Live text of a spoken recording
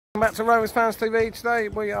Welcome back to Rovers Fans TV. Today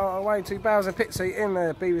we are away to Pitsea in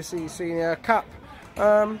the BBC Senior Cup.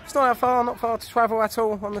 It's not that far, not far to travel at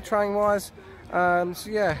all on the train wise. So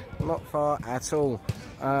yeah, not far at all.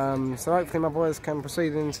 So hopefully my boys can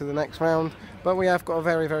proceed into the next round. But we have got a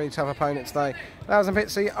very, very tough opponent today. Rovers and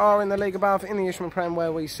Pitsea are in the league above, in the Isham Prem,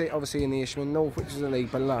 where we sit obviously in the Isham North, which is the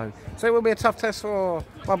league below. So it will be a tough test for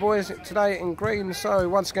my boys today in green. So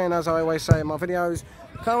once again, as I always say in my videos,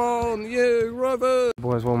 come on, you Rovers!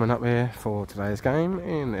 Boys warming up here for today's game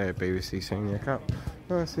in the BBC Senior Cup.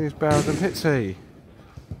 This is Rovers and Pitsea.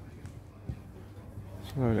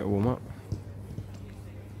 So a little warm up.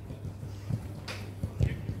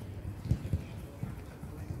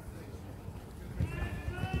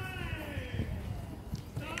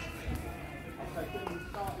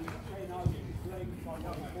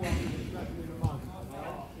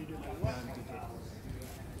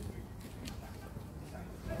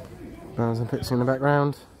 Rovers and Pitsea in the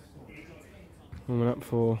background, warming up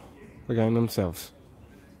for the game themselves.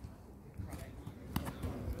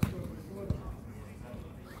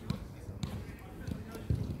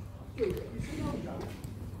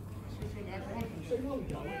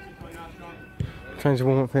 Change the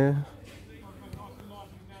warm up here.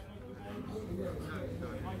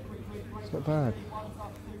 It's not bad.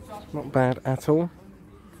 It's not bad at all.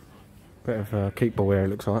 Bit of a keep ball here, it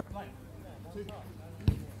looks like.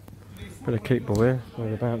 Bit of keep ball here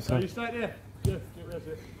with the bouncer. Here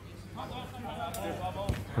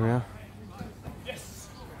we are.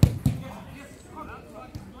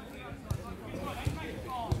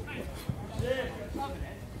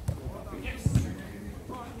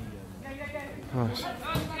 Nice.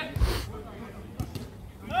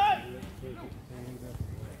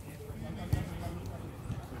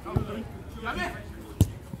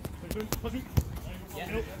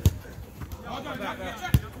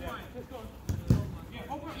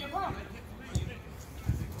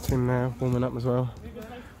 Tim now warming up as well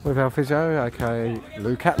with our physio, aka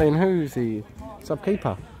Lou Catlin, who's the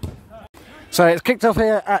sub-keeper. So it's kicked off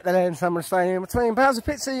here at the Len Summer Stadium between Rovers and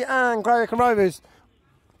Pitsea and Greywick and Rovers.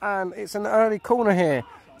 And it's an early corner here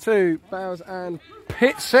to Rovers and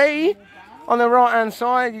Pitsea. On the right hand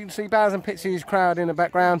side you can see Rovers and Pitsea's crowd in the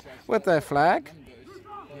background with their flag.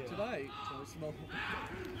 Today,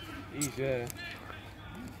 he's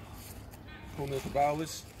corner to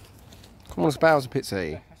Bowers. Corner to Rovers and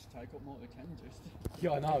Pitsea.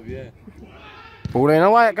 Yeah, I know, yeah. Ball in,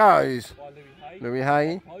 away it goes. Louis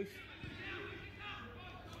Hay.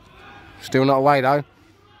 Still not away though.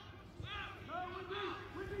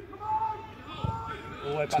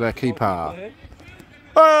 To their keeper.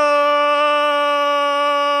 Oh!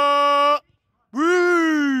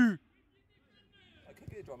 Woo!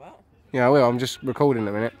 Yeah, I will. I'm just recording in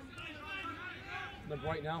a minute.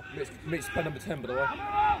 Number 8 now. Mitch play number 10, by the way.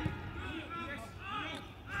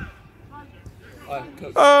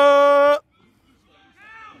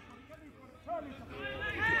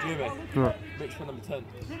 Jimmy. Right. Mitch for number 10. Is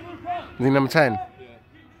he number 10? Yeah.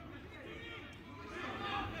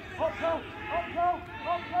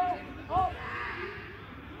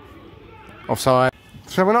 Offside.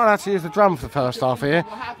 So we're not allowed to use the drum for the first half here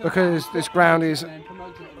because this ground is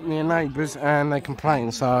near neighbours and they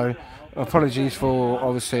complain. So apologies for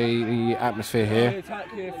obviously the atmosphere here.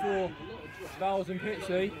 Attack here for Rovers and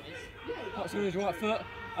Pitsea. Cuts on his right foot,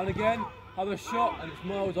 and again have a shot, and it's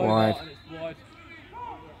miles over, wide. And it's wide,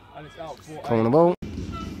 and it's out for Corner ball.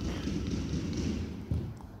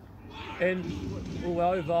 In, all the way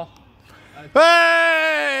over.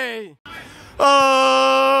 Hey!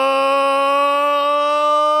 Oh!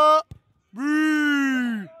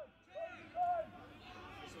 Woo!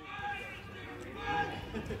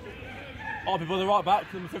 I'll be by the right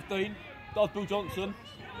back, number 15. Does Bill Johnson.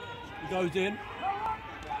 He goes in.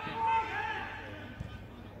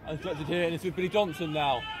 And directed here, and it's with Billy Johnson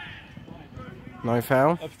now. No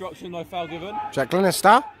foul. Obstruction, no foul given. Jack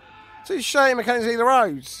Glenister. To Shane Mackenzie the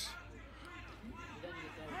Roads.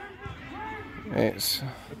 It's.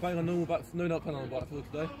 We're playing on normal back. No, not playing on the back foot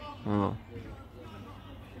today. Oh.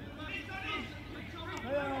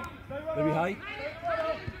 Maybe Hay.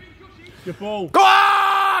 Good ball. Go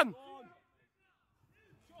on!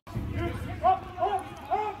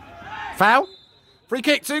 Foul. Free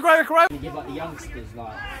kick to Greywick Road. You give like the youngsters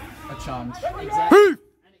like A chance. exactly Who?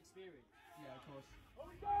 and experience. Yeah, of course.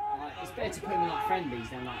 Like it's better to put him in like friendlies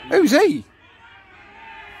than like. Who's he?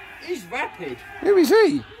 He's rapid. Who is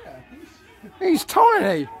he? He's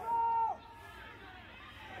tiny.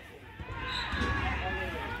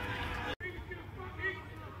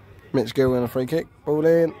 Mitch Gill in a free kick. Ball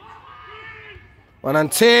in. 1 and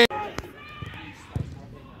 10.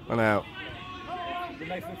 1 out. The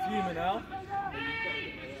Nathan Fuma now.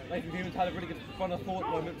 Nathan Fuma's had a really good run of thought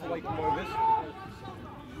moment for Wakefield Rovers.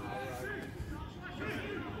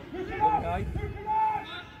 Okay.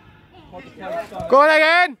 Go on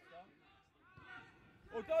again!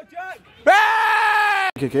 Oh, go Jack!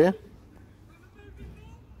 Kick here.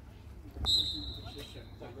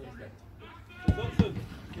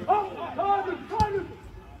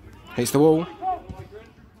 Hits the wall.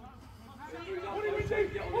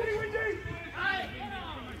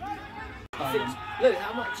 Look,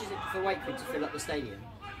 how much is it for Wakefield to fill up the stadium?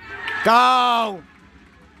 Goal!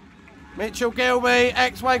 Mitchell Gilby,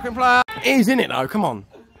 ex-Wakefield player. He's in it though, come on.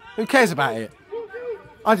 Who cares about it?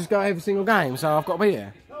 I just go every single game, so I've got to be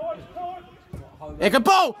here. Here, good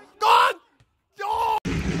ball! Go on!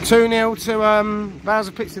 2-0 to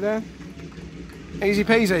Bowser Pitsea there. Easy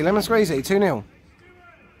peasy, lemon squeezy, 2-0.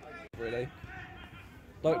 Really?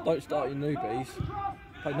 Don't start your newbies.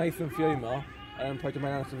 Play Nathan Fuma and play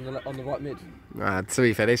Jermaine Anderson on the right mid. To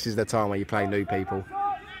be fair, this is the time where you play new people.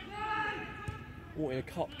 What, in a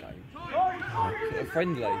cup game? A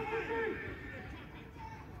friendly.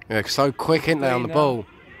 Yeah, so quick, ain't they, on the ball?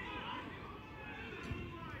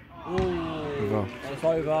 Ooh, it's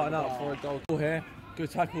over and out for a goal here. Good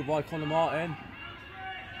tackle by Connor Martin.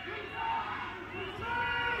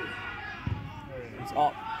 It's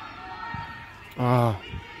up.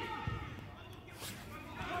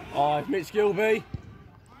 Oh, Mitch Gilby.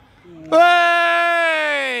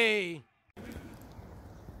 Hey!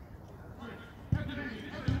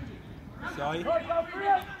 Shay.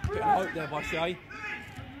 Getting hope there by Shay.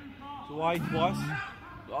 It's away twice.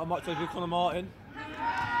 I might take Connor Martin.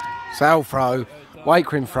 Sal throw.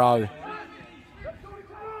 Wakefield throw.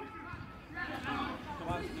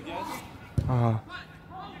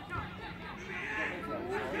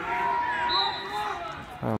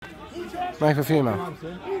 Nathan Fuma.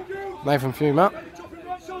 Nathan Fuma.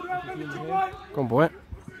 Go on, boy.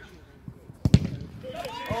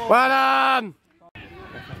 Well done!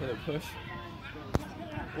 Push.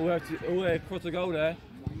 All the way across the goal there.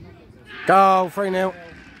 Goal, 3-0.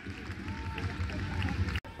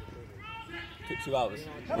 Took 2 hours.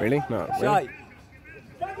 Really? No. Shay.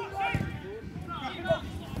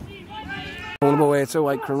 On the ball here to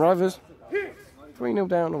Wakefield Rovers. 3-0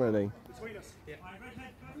 down already.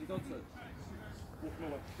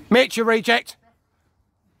 Mitch, you reject.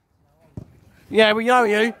 Yeah, we know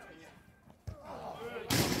you.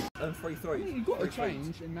 And 3-3. You've got to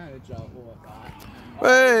change in manager or that.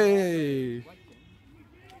 Hey!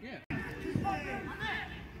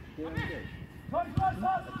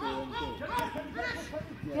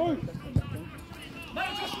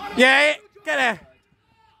 Yeah, get there.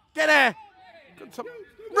 Get there.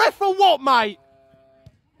 Ref for what, mate?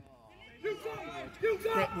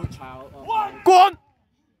 Go on.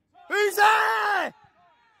 Who's there?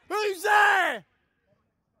 Who's there?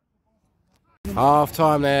 Half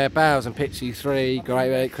time there, Bowers and Pitsea 3, Great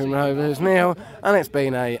Wakefield Rovers 0, and it's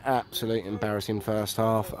been a absolute embarrassing first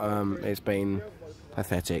half. It's been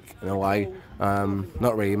pathetic in a way.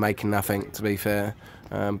 Not really making nothing, to be fair.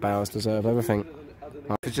 Bowers deserve everything.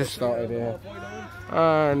 It just started here,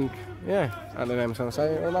 and yeah, at the end, so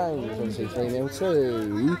it remains obviously 3-0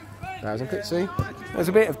 to Bowers and Pitsea. There's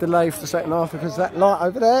a bit of delay for the second half because that light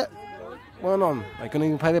over there weren't on. They couldn't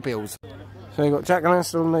even pay their bills. So you've got Jack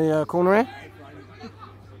Lannister on the corner here.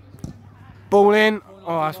 Ball in.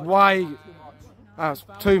 Oh, that's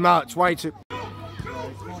too much. Way too.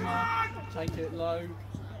 Take it low.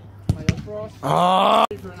 Oh!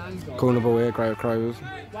 Corner ball here, Great Rovers.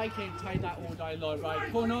 Wakefield take that all day low,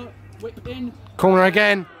 right? Corner, whip in. Corner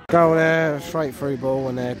again. Goal there, straight through ball,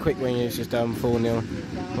 and their quick wing is just done 4-0.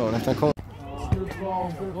 Oh, left hand corner.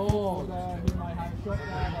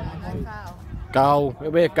 Goal.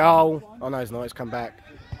 It'll be a goal. Oh no, it's not. It's come back.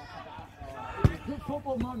 Good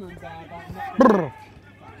football moment there, Brr.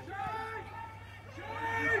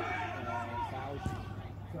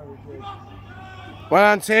 Well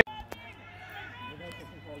done, Tim.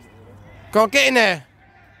 Go on, get in there.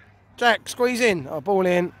 Jack, squeeze in. Oh, ball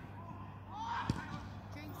in.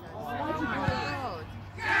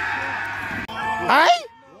 Hey?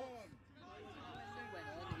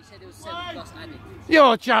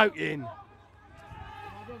 You're joking.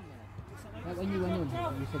 When you went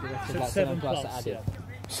on, you said there was So about 7 plus plus, added.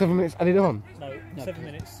 7 minutes added on. No, 7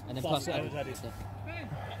 minutes. And then plus plus whatever's added. added.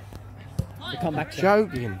 To come back to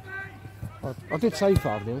Joking. I did say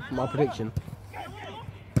 5-0 for my prediction.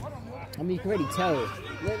 I mean, you can really tell.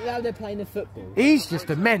 Look how they're playing the football. He's just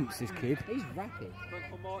immense, this kid. He's rapid.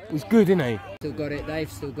 He's good, isn't he? Still got it,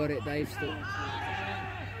 Dave. Still got it, Dave. Still.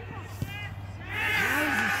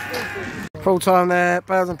 Full time there,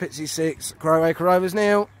 Bales and Pitsea 6, Crowacre Rovers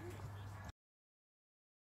 0.